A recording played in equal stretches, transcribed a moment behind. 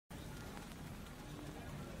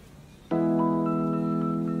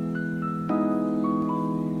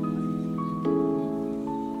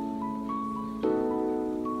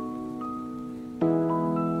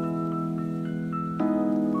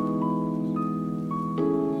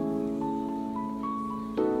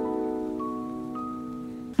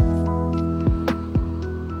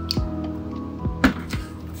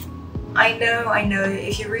I know,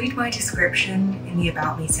 if you read my description in the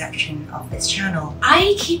About Me section of this channel,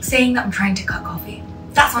 I keep saying that I'm trying to cut coffee.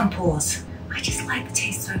 That's on pause. I just like the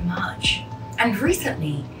taste so much. And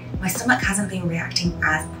recently, my stomach hasn't been reacting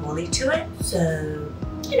as poorly to it, so,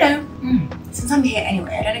 you know, since I'm here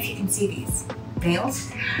anyway, I don't know if you can see these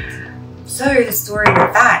nails. So the story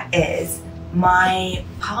with that is my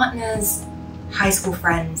partner's high school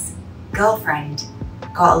friend's girlfriend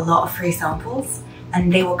got a lot of free samples,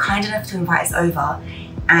 and they were kind enough to invite us over,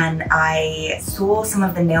 and I saw some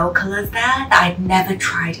of the nail colors there that I'd never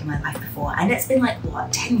tried in my life before. And it's been like,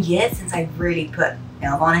 what, 10 years since I really put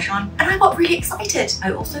nail varnish on, and I got really excited.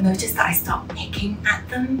 I also noticed that I start picking at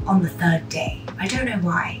them on the 3rd day. I don't know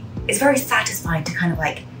why. It's very satisfying to kind of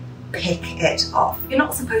like pick it off. You're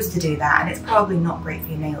not supposed to do that, and it's probably not great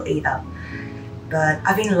for your nail either. But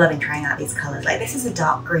I've been loving trying out these colors. Like, this is a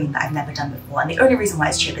dark green that I've never done before, and the only reason why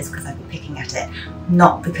it's cheap is because I've been picking at it,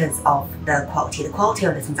 not because of the quality. The quality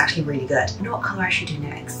of this one's actually really good. You know what color I should do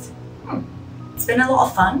next? It's been a lot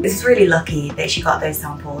of fun. This is really lucky that she got those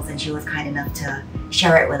samples and she was kind enough to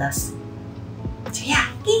share it with us. So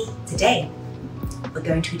yeah, today we're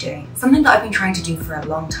going to be doing something that I've been trying to do for a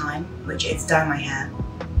long time, which is dye my hair.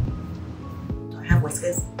 Do I have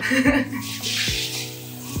whiskers?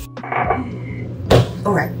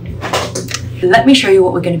 Alright, let me show you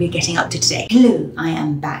what we're going to be getting up to today. Hello, I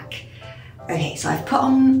am back. Okay, so I've put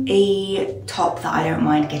on a top that I don't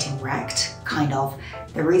mind getting wrecked, kind of.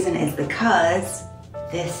 The reason is because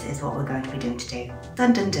this is what we're going to be doing today.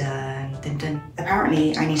 Dun dun dun, dun dun.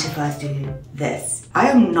 Apparently, I need to first do this. I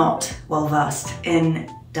am not well versed in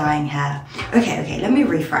dyeing hair. Okay, let me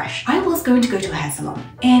refresh. I was going to go to a hair salon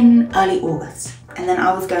in early August. And then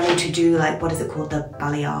I was going to do, like, what is it called? The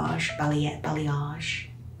balayage. I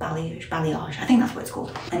think that's what it's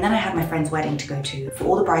called. And then I had my friend's wedding to go to. For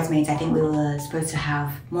all the bridesmaids, I think we were supposed to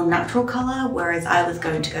have more natural color, whereas I was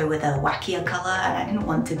going to go with a wackier color, and I didn't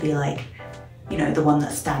want to be like, you know, the one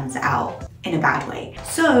that stands out in a bad way.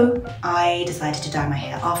 So I decided to dye my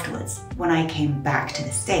hair afterwards. When I came back to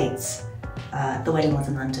the States, the wedding was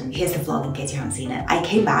in London. Here's the vlog in case you haven't seen it. I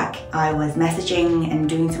came back, I was messaging and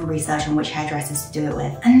doing some research on which hairdressers to do it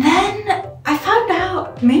with. And then I found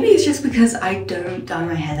out, maybe it's just because I don't dye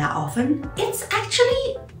my hair that often, it's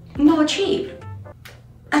actually not cheap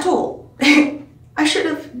at all. I should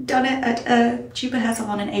have done it at a cheaper hair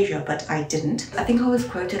salon in Asia, but I didn't. I think I was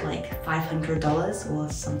quoted like $500 or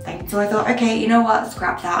something. So I thought, okay, you know what,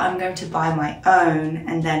 scrap that. I'm going to buy my own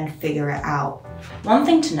and then figure it out. One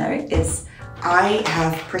thing to note is I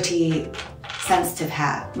have pretty sensitive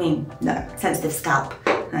hair. I mean, no, sensitive scalp.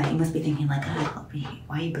 You must be thinking like, oh,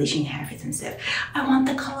 why are you bleaching your hair if it's sensitive? I want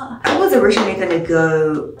the color. I was originally gonna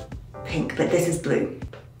go pink, but this is blue.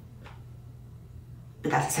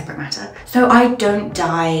 But that's a separate matter. So I don't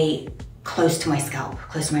dye close to my scalp,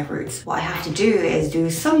 close to my roots. What I have to do is do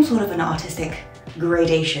some sort of an artistic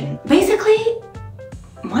gradation. Basically,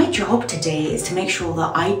 my job today is to make sure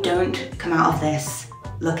that I don't come out of this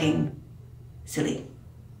looking silly.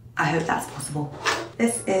 I hope that's possible.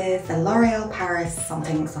 This is the L'Oreal Paris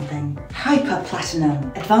something Hyper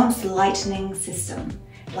Platinum Advanced Lightening System.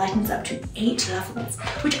 It lightens up to 8 levels,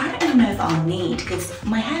 which I don't even know if I'll need because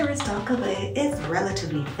my hair is darker, but it is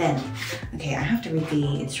relatively thin. Okay, I have to read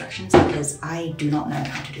the instructions because I do not know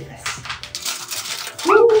how to do this.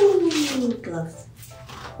 Ooh, gloves.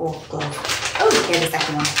 Oh, gloves. Oh, here's the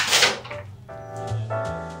second one.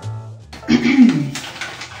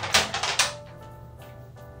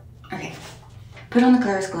 Okay. Put on the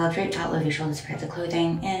clearest glove, draped out over your shoulders to protect the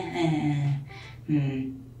clothing.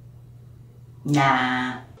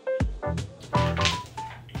 Nah.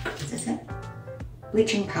 Is this it?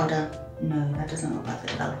 Bleaching powder. No, that doesn't look like the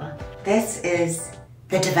developer. This is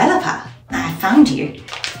the developer. I found you.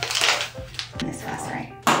 This first,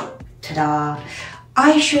 right? Ta-da.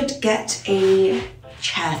 I should get a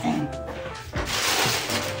chair thing.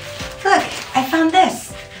 Look, I found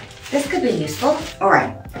this. This could be useful. All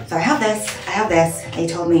right, so I have this. They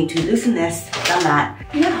told me to loosen this, done that.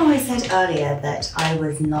 You know how I said earlier that I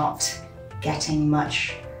was not getting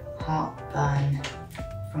much heartburn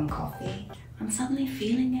from coffee? I'm suddenly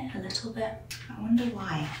feeling it a little bit. I wonder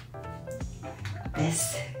why.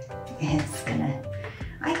 This is gonna,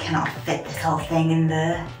 I cannot fit this whole thing in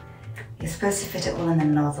the, you're supposed to fit it all in the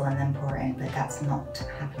nozzle and then pour it in, but that's not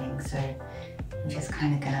happening. So I'm just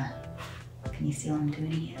kind of gonna, can you see what I'm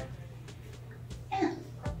doing here? Yeah.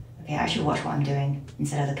 Okay, I should watch what I'm doing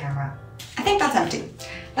instead of the camera. I think that's empty.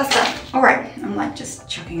 That's done. All right, I'm like just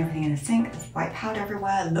chucking everything in the sink. There's white powder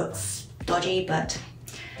everywhere. It looks dodgy, but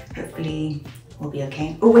hopefully we'll be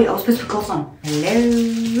okay. Oh wait, I was supposed to put gloves on.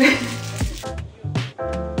 Hello.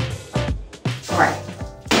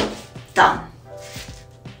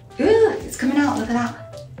 for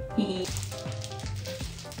that.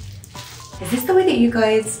 Is this the way that you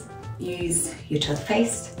guys use your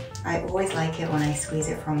toothpaste? I always like it when I squeeze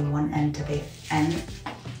it from one end to the end.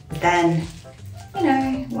 Then, you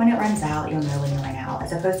know, when it runs out, you'll know when you run out,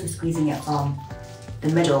 as opposed to squeezing it from the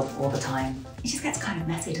middle all the time. It just gets kind of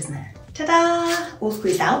messy, doesn't it? Ta-da! All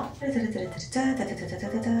squeezed out.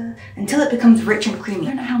 Until it becomes rich and creamy. I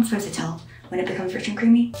don't know how I'm supposed to tell when it becomes rich and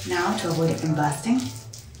creamy. Now, to avoid it from bursting,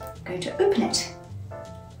 I'm going to open it.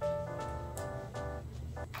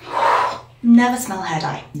 Never smell hair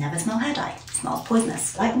dye. Never smell hair dye. It smells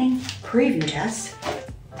poisonous. Lightning preview test.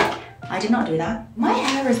 I did not do that. My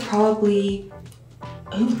hair is probably...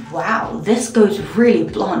 Oh wow, this goes really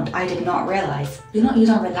blonde. I did not realize. Do not use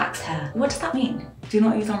on relaxed hair. What does that mean? Do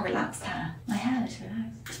not use on relaxed hair. My hair is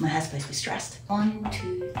relaxed. Because my hair's supposed to be stressed. 1,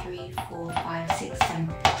 2, 3, 4, 5, 6,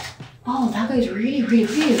 7. Oh, that goes really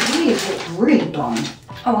blonde.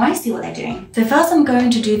 Oh, I see what they're doing. So first I'm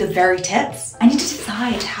going to do the very tips. I need to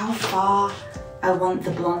decide how far I want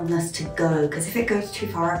the blondness to go, because if it goes too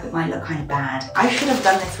far up, it might look kind of bad. I should have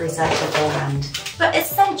done this research beforehand. But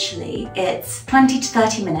essentially, it's 20 to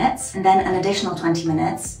 30 minutes, and then an additional 20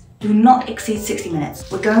 minutes. Do not exceed 60 minutes.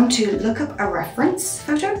 We're going to look up a reference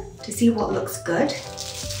photo to see what looks good.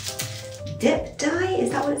 Dip dye, is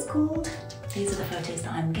that what it's called? These are the photos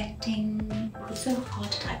that I'm getting. It's so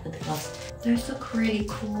hard to type with the gloves. Those look really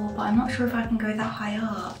cool, but I'm not sure if I can go that high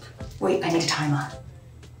up. Wait, I need a timer.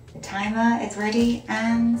 The timer is ready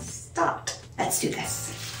and start. Let's do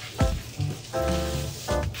this.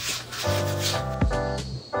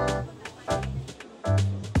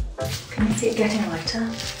 Can you see it getting lighter?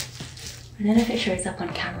 I don't know if it shows up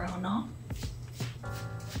on camera or not.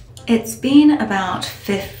 It's been about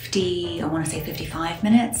 50, I want to say 55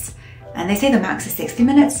 minutes, and they say the max is 60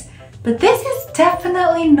 minutes, but this is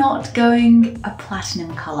definitely not going a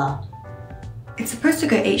platinum color. It's supposed to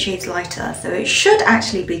go 8 shades lighter, so it should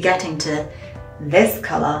actually be getting to this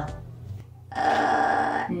color.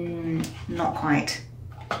 Not quite.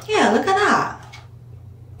 Yeah, look at that.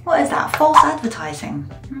 What is that? False advertising.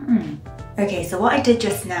 Okay, so what I did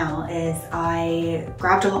just now is I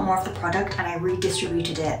grabbed a lot more of the product and I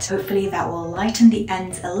redistributed it. Hopefully that will lighten the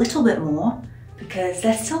ends a little bit more, because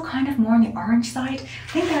they're still kind of more on the orange side.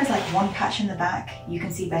 I think there's like one patch in the back you can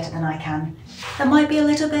see better than I can. That might be a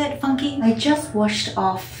little bit funky. I just washed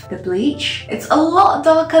off the bleach. It's a lot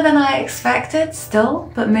darker than I expected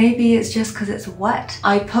still, but maybe it's just because it's wet.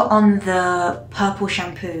 I put on the purple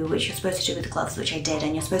shampoo, which you're supposed to do with the gloves, which I did,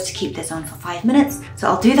 and you're supposed to keep this on for 5 minutes. So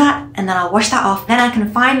I'll do that and then I'll wash that off. Then I can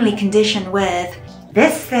finally condition with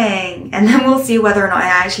this thing, and then we'll see whether or not it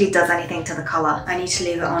actually does anything to the color. I need to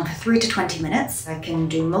leave it on for 3 to 20 minutes. I can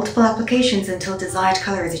do multiple applications until desired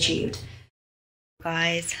color is achieved.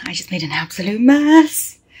 Guys, I just made an absolute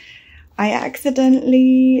mess. I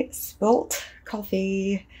accidentally spilt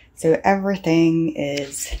coffee, so everything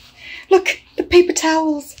is... Look, the paper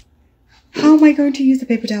towels. How am I going to use the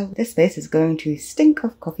paper towel? This space is going to stink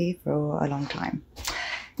of coffee for a long time.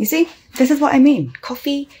 You see, this is what I mean.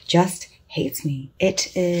 Coffee just hates me.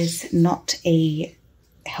 It is not a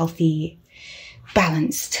healthy,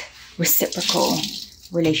 balanced, reciprocal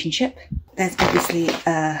relationship. There's obviously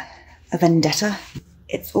a vendetta.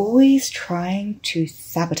 It's always trying to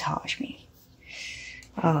sabotage me.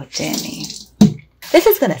 Oh dear me. This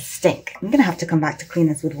is gonna stink. I'm gonna have to come back to clean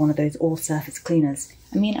this with one of those all-surface cleaners.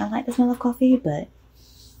 I mean, I like the smell of coffee, but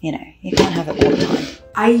you know, you can't have it all the time.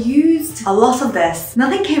 I used a lot of this.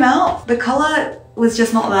 Nothing came out. The color was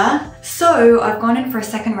just not there. So I've gone in for a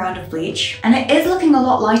second round of bleach, and it is looking a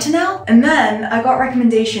lot lighter now. And then I got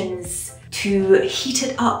recommendations to heat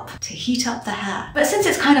it up, to heat up the hair. But since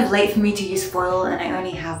it's kind of late for me to use foil and I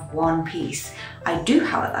only have one piece, I do,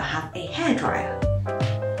 however, have a hairdryer.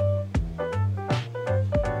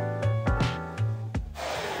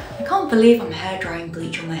 I can't believe I'm hair drying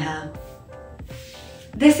bleach on my hair.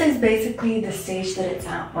 This is basically the stage that it's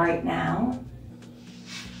at right now.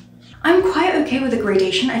 I'm quite okay with the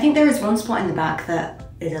gradation. I think there is one spot in the back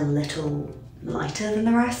that is a little lighter than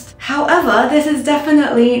the rest. However, this is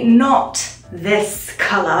definitely not this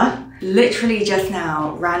color. Literally just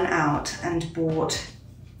now ran out and bought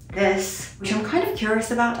this, which I'm kind of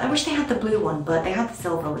curious about. I wish they had the blue one, but they had the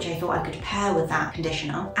silver, which I thought I could pair with that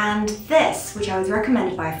conditioner. And this, which I was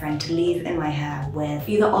recommended by a friend to leave in my hair with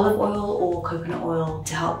either olive oil or coconut oil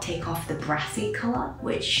to help take off the brassy color,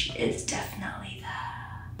 which is definitely there.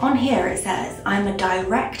 On here it says, I'm a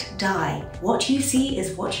direct dye. What you see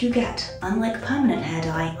is what you get. Unlike permanent hair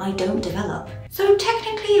dye, I don't develop. So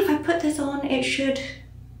technically, if I put this on, it should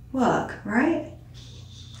work, right?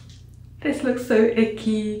 This looks so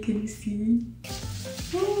icky, can you see?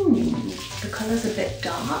 the colour's a bit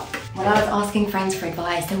dark. When I was asking friends for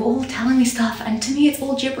advice, they were all telling me stuff, and to me it's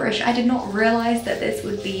all gibberish. I did not realise that this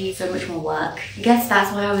would be so much more work. I guess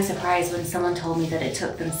that's why I was surprised when someone told me that it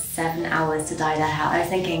took them 7 hours to dye their hair. I was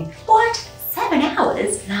thinking, what? 7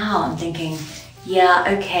 hours? Now I'm thinking,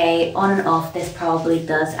 yeah, okay, on and off, this probably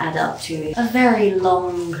does add up to a very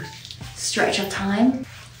long stretch of time.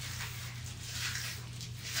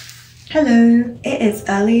 Hello, it is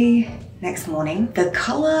early next morning. The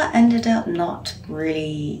colour ended up not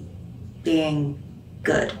really being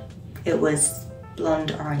good. It was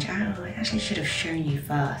blonde orange. I actually should have shown you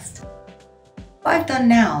first. What I've done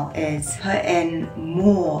now is put in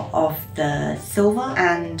more of the silver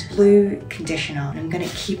and blue conditioner, and I'm gonna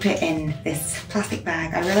keep it in this plastic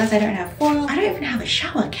bag. I realize I don't have foil. I don't even have a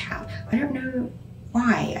shower cap. I don't know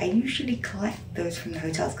why. I usually collect those from the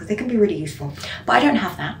hotels because they can be really useful, but I don't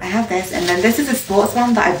have that. I have this, and then this is a sports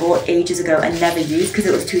one that I bought ages ago and never used because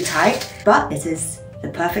it was too tight, but this is the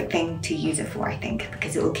perfect thing to use it for, I think,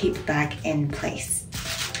 because it will keep the bag in place.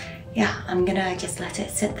 Yeah, I'm gonna just let it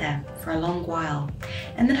sit there for a long while,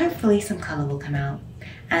 and then hopefully some colour will come out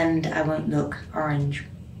and I won't look orange.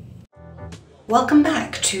 Welcome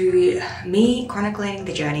back to me chronicling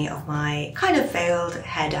the journey of my kind of failed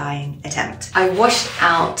hair dyeing attempt. I washed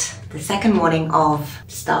out the second morning of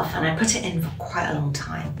stuff and I put it in for quite a long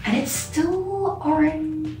time, and it's still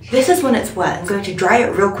orange. This is when it's wet. I'm going to dry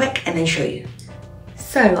it real quick and then show you.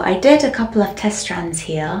 So I did a couple of test strands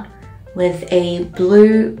here with a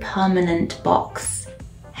blue permanent box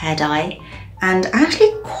hair dye, and I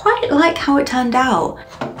actually quite like how it turned out.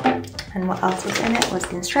 And what else was in it was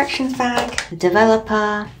the instructions bag, the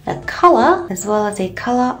developer, the colour, as well as a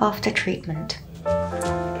colour after treatment.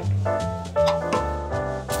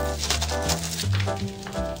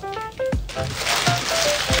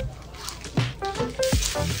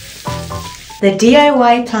 The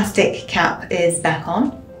DIY plastic cap is back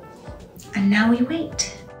on, and now we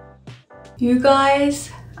wait. You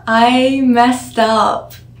guys, I messed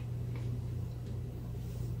up.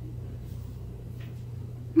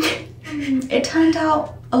 It turned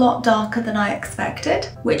out a lot darker than I expected,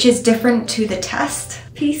 which is different to the test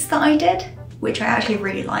piece that I did, which I actually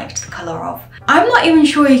really liked the colour of. I'm not even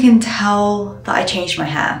sure you can tell that I changed my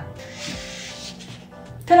hair.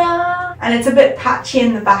 Ta-da! And it's a bit patchy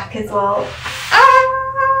in the back as well.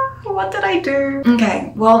 What did I do?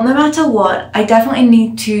 Okay, well, no matter what, I definitely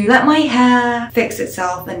need to let my hair fix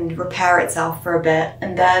itself and repair itself for a bit,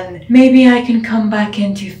 and then maybe I can come back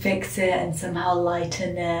in to fix it and somehow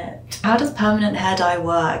lighten it. How does permanent hair dye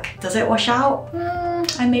work? Does it wash out?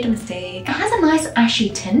 I made a mistake. It has a nice ashy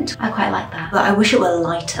tint. I quite like that. But I wish it were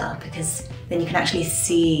lighter, because then you can actually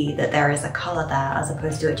see that there is a colour there as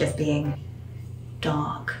opposed to it just being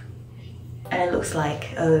dark. And it looks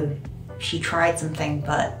like, oh, she tried something,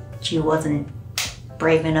 but she wasn't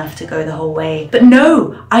brave enough to go the whole way. But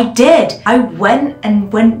no, I did. I went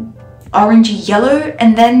orangey yellow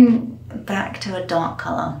and then back to a dark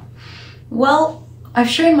colour. Well, I've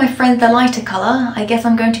shown my friend the lighter colour. I guess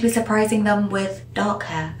I'm going to be surprising them with dark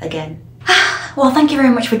hair again. Well, thank you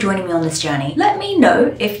very much for joining me on this journey. Let me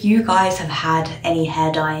know if you guys have had any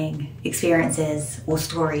hair dyeing experiences or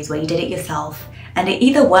stories where you did it yourself and it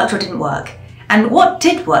either worked or didn't work. And what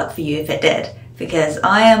did work for you if it did? Because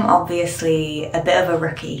I am obviously a bit of a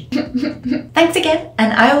rookie. Thanks again,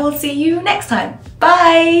 and I will see you next time.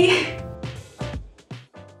 Bye!